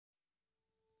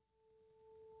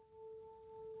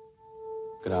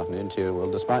Good afternoon to you. Well,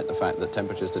 despite the fact that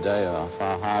temperatures today are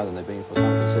far higher than they've been for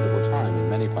some considerable time in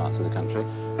many parts of the country,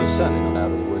 we're certainly not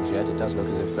out of the woods yet. It does look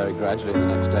as if very gradually in the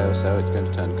next day or so it's going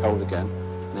to turn cold again.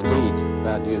 And indeed,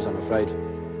 bad news, I'm afraid.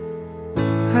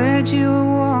 Heard you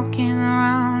were walking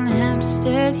around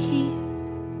Hampstead Heath.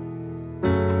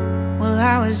 Well,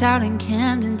 I was out in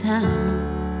Camden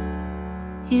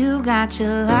Town. You got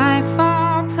your life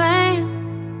all planned,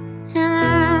 and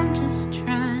I'm just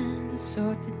trying to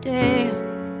sort the day out.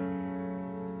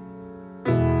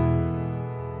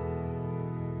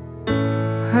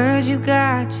 Heard you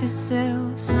got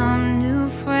yourself some new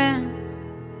friends.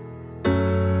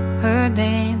 Heard they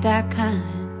ain't that kind.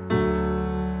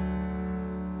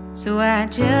 So I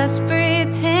just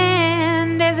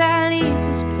pretend as I leave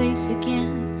this place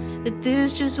again that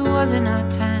this just wasn't our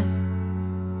time.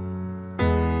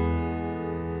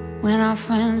 When our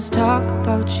friends talk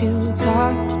about you, it's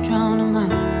hard to drown them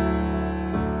out.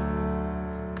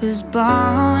 'Cause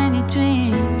borrowing your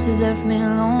dreams has left me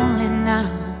lonely now.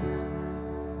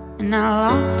 And I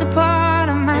lost a part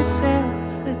of myself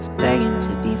that's begging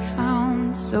to be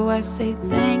found. So I say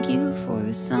thank you for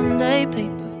the Sunday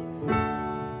paper.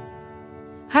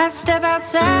 I step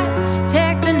outside,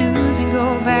 take the news and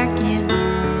go back in.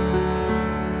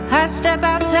 I step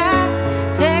outside,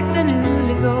 take the news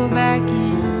and go back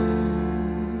in.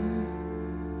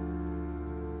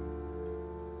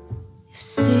 If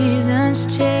seasons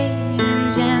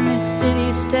change and this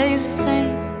city stays the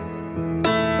same,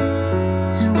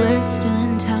 we're still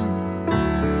in town,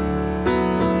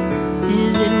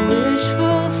 is it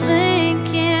wishful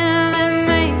thinking that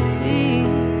maybe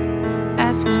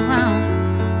ask me round?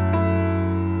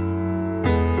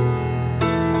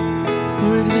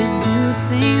 Would we do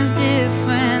things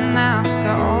different after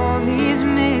all these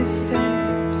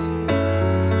missteps?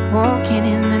 Walking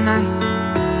in the night.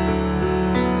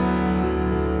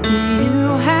 Do you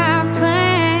have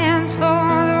plans for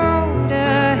the road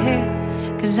ahead?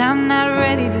 'Cause I'm not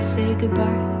ready to say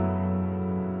goodbye.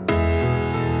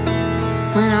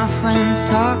 When our friends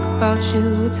talk about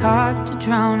you, it's hard to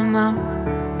drown them out.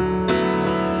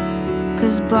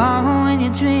 'Cause borrowing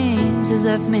your dreams has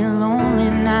left me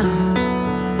lonely now.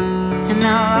 And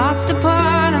I lost a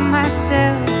part of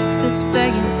myself that's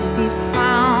begging to be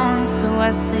found. So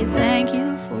I say thank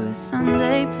you for the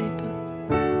Sunday paper.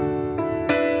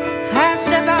 I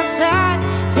step outside,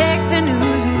 take the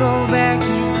news and go back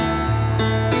in.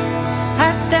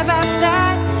 I step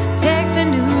outside, take the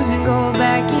news and go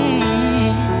back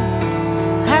in.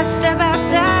 I step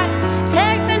outside,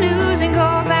 take the news and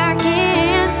go back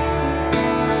in.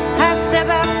 I step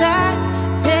outside,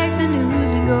 take the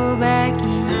news and go back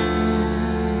in.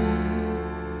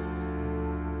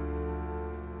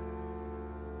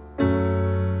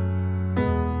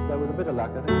 So with a bit of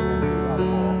luck, I think we're going to see rather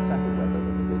more settled weather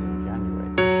than we did in January.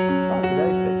 But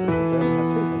today's picture will certainly have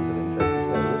two things of interest.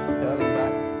 So it's curling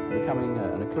back, becoming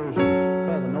an occlusion.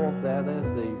 Further north there's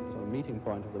the sort of meeting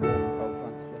point of the warm and cold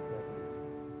fronts.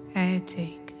 I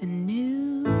take the news.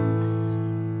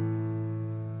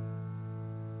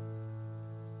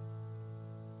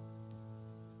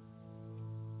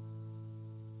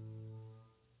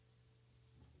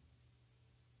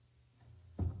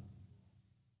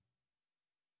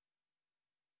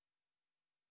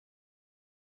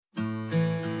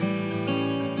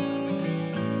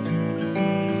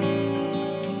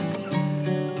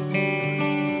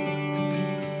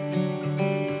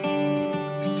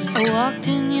 I walked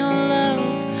in your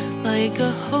love like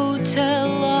a hotel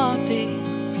lobby.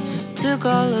 Took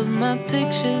all of my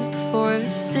pictures before the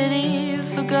city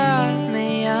forgot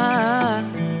me.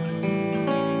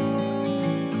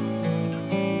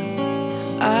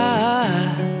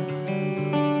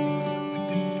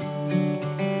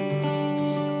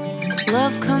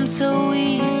 Love comes so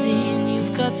easy and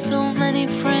you've got so many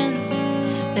friends.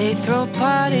 They throw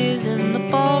parties in the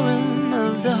ballroom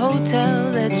of the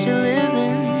hotel that you live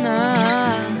in.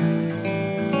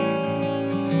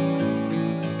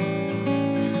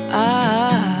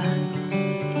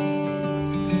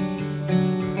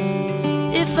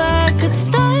 If I could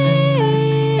stay,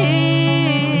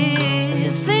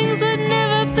 things would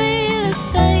never be the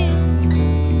same.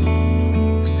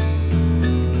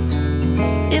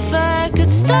 If I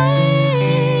could stay,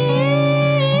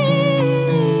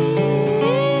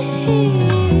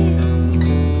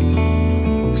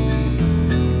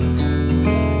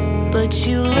 but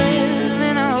you live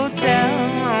in a hotel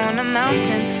on a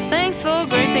mountain. Thanks for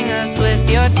gracing us with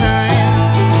your time.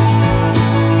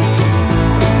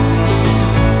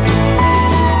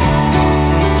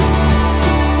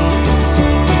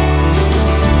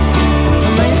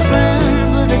 My friends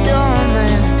with a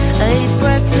doorman, I ate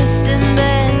breakfast in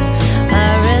bed.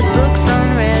 I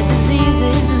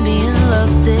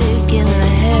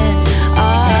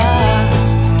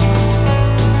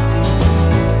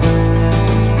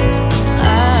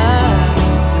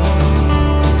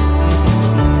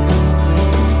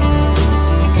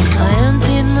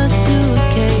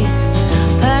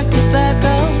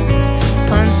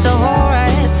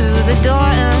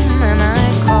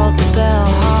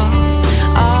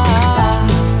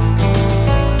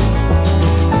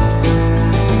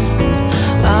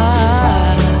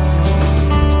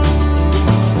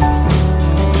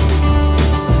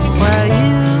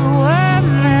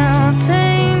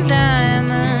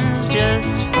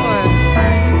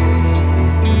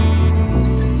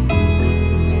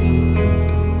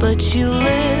you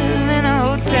live.